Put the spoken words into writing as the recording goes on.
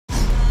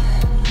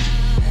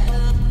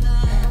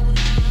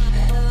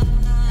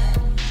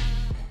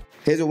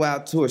Here's a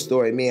wild tour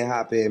story. Me and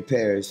Hoppa in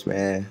Paris,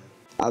 man.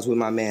 I was with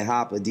my man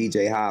Hoppa,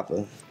 DJ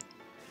Hoppa.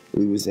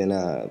 We was in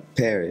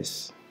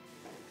Paris.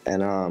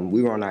 And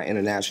we were on our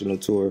international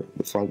tour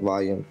with Funk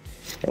Volume.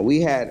 And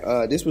we had,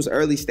 this was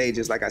early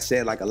stages, like I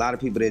said, like a lot of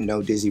people didn't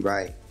know Dizzy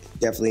Wright.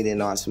 Definitely didn't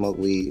know I smoked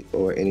weed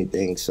or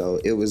anything. So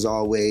it was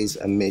always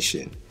a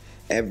mission.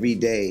 Every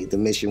day, the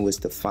mission was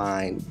to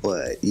find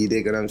bud. You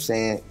dig what I'm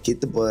saying? Get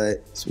the bud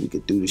so we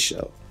could do the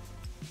show.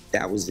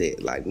 That was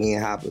it. Like me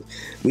and Hoppa.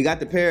 We got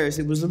to Paris,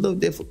 it was a little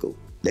difficult.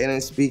 They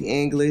didn't speak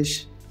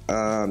English.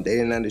 They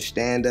didn't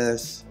understand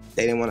us.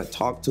 They didn't want to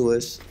talk to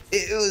us.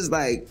 It was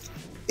like,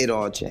 it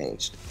all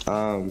changed.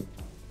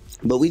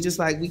 But we just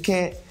like, we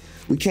can't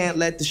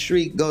let the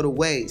street go to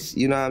waste,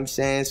 you know what I'm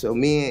saying? So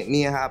me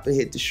and Hoppa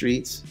hit the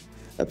streets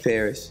of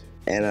Paris.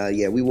 And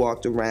yeah, we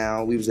walked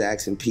around, we was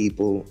asking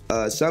people.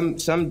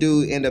 Some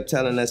dude ended up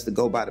telling us to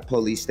go by the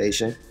police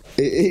station.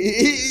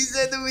 He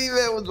said the weed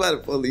man was by the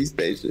police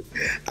station.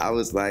 I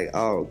was like,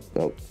 oh,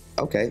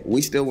 okay.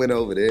 We still went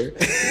over there.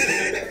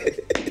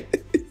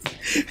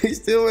 We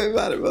still went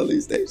by the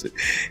police station.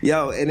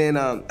 Yo, and then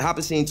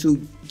Hoppa seen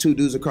two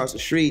dudes across the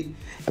street,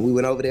 and we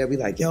went over there. We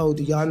like, yo,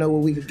 do y'all know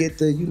where we could get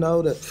the, you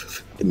know, the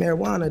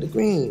marijuana, the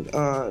green?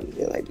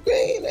 Like, the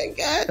green, they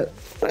got it.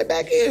 Right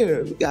back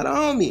here. We got a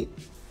homie.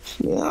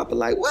 And Hoppa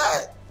like,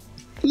 what?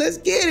 Let's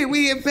get it.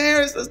 We in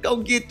Paris. Let's go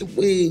get the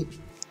weed.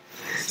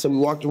 So we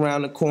walked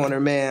around the corner,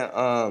 man.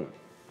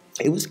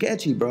 It was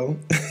sketchy, bro.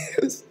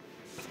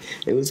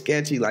 it was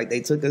sketchy. Like,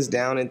 they took us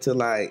down into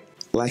like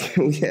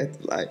we had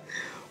to like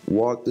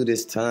walk through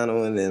this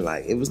tunnel, and then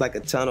like it was like a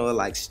tunnel of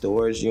like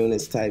storage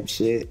units type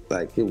shit.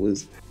 Like it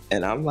was,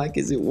 and I'm like,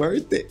 is it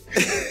worth it?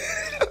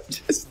 I'm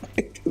just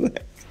thinking,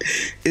 like,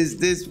 is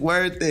this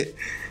worth it?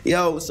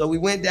 Yo, so we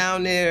went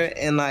down there,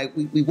 and like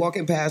we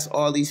walking past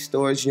all these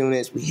storage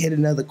units. We hit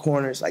another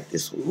corner. It's like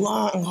this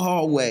long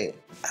hallway.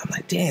 I'm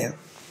like, damn.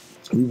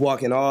 We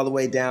walking all the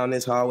way down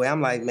this hallway.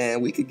 I'm like,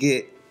 man, we could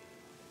get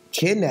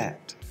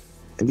kidnapped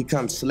and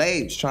become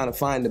slaves trying to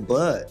find the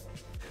bud.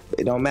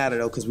 It don't matter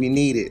though, cause we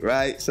need it,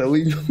 right? So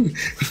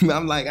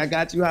I'm like, I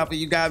got you, Hoppa,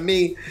 you got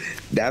me.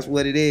 That's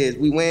what it is.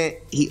 We went,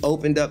 he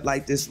opened up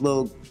like this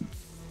little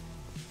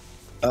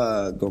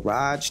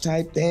garage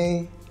type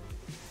thing.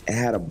 It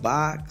had a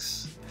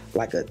box,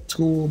 like a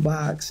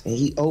toolbox, and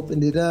he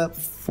opened it up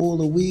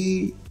full of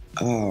weed.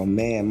 Oh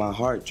man, my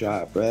heart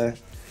dropped, bruh.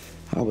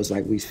 I was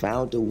like, we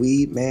found the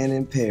weed man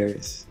in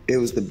Paris. It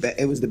was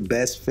the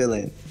best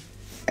feeling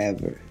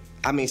ever.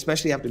 I mean,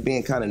 especially after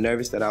being kind of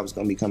nervous that I was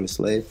gonna become a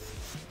slave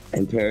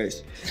in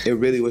Paris. It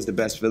really was the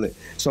best feeling.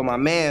 So my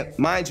man,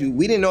 mind you,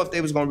 we didn't know if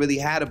they was gonna really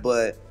have it,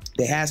 but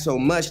they had so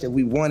much that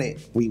we wanted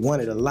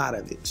a lot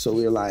of it. So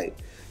we were like,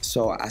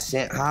 so I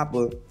sent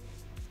Hoppa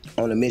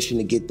on a mission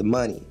to get the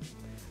money.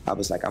 I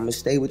was like, I'm gonna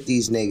stay with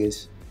these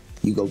niggas,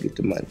 you go get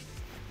the money.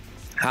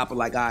 Hoppa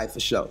like, all right, for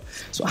sure.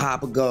 So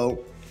Hoppa go,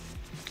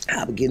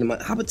 Hoppa getting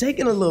money. Hoppa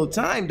taking a little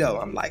time though.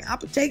 I'm like,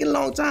 Hoppa taking a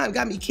long time.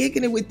 Got me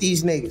kicking it with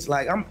these niggas.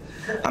 Like I'm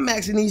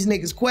asking these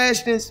niggas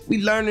questions.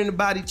 We learning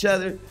about each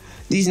other.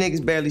 These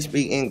niggas barely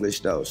speak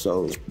English though,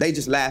 so they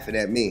just laughing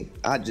at me.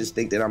 I just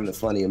think that I'm the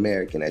funny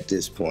American at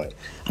this point.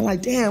 I'm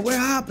like, damn, where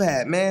Hoppa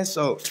at, man?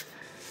 So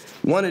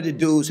one of the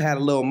dudes had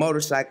a little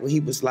motorcycle. He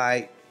was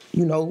like,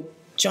 you know,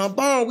 jump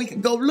on, we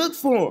could go look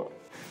for him.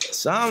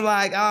 So I'm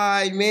like, all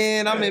right,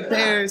 man, I'm in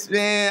Paris,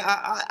 man.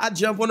 I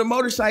jump on the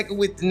motorcycle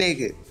with the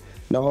nigga.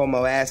 No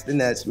homo, ass the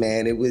nuts,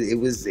 man. It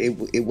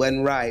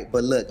wasn't right.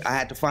 But look, I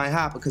had to find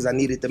Hoppa because I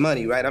needed the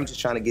money, right? I'm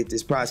just trying to get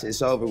this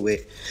process over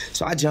with.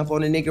 So I jump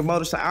on the nigga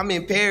motorcycle. I'm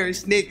in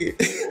Paris, nigga.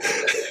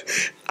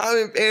 I'm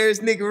in Paris,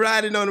 nigga,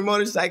 riding on a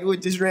motorcycle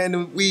with this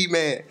random weed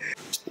man.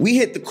 We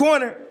hit the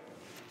corner.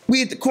 We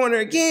hit the corner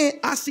again.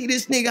 I see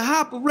this nigga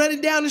Hoppa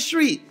running down the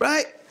street,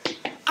 right?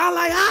 I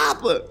like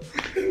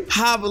Hoppa.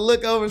 Hoppa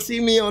look over and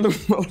see me on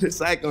the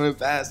motorcycle and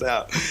pass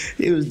out.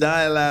 He was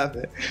dying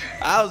laughing.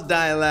 I was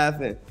dying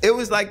laughing. It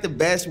was like the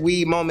best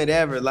weed moment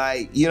ever.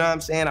 Like, you know what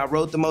I'm saying? I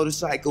rode the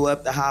motorcycle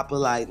up to Hoppa,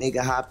 like nigga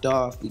hopped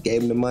off. We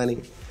gave him the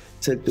money,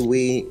 took the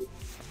weed,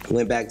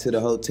 went back to the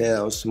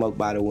hotel, smoked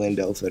by the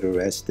window for the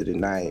rest of the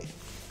night.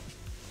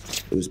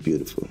 It was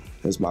beautiful.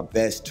 It was my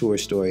best tour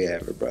story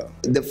ever, bro.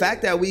 The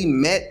fact that we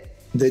met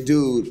the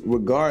dude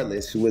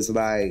regardless was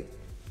like,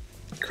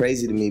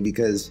 crazy to me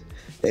because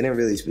they didn't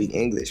really speak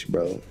English,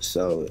 bro.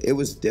 So it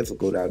was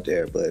difficult out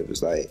there, but it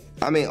was like,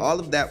 I mean, all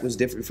of that was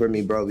different for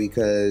me, bro,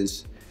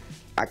 because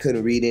I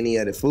couldn't read any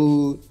of the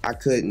food. I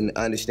couldn't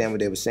understand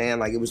what they were saying.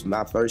 Like, it was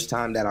my first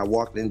time that I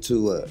walked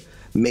into a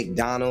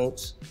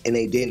McDonald's and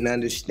they didn't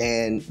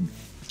understand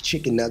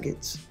chicken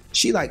nuggets.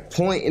 She like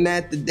pointing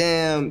at the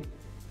damn,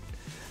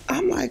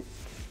 I'm like,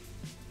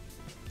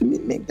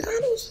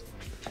 McDonald's?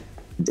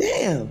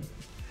 Damn.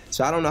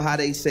 So I don't know how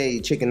they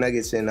say chicken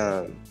nuggets in,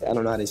 I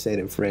don't know how they say it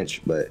in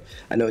French, but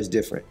I know it's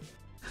different.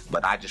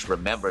 But I just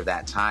remember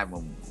that time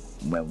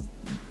when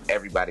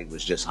everybody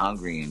was just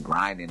hungry and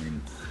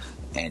grinding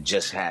and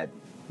just had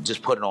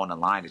just put it on the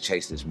line to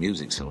chase this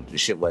music. So the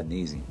shit wasn't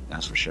easy,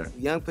 that's for sure.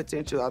 Young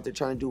potential out there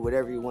trying to do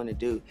whatever you want to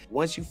do.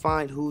 Once you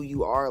find who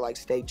you are, like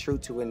stay true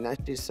to it. And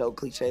that's just so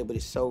cliche, but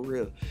it's so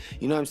real.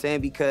 You know what I'm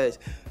saying? Because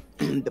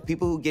the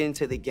people who get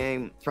into the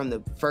game from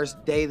the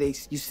first day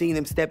you see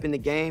them step in the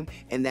game,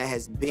 and that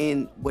has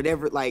been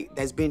whatever, like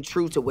that's been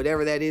true to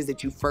whatever that is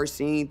that you first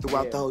seen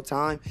throughout the whole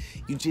time,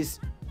 you just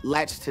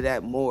latch to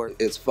that more.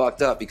 It's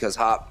fucked up because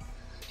Hop,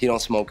 he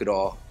don't smoke at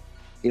all.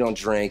 He don't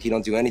drink, he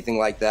don't do anything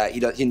like that.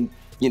 He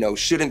you know,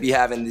 shouldn't be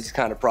having these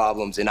kind of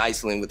problems in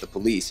Iceland with the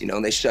police, you know,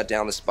 and they shut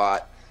down the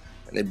spot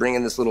and they bring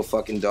in this little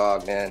fucking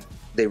dog, man.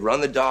 They run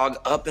the dog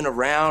up and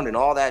around and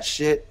all that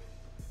shit.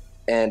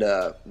 And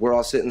we're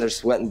all sitting there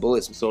sweating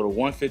bullets. So the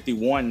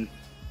 151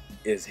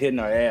 is hitting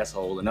her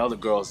asshole, and the other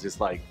girl's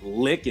just like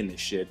licking the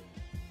shit.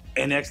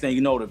 And next thing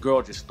you know, the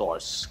girl just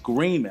starts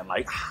screaming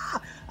like,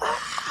 ah,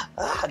 ah,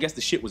 ah. I guess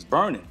the shit was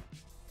burning.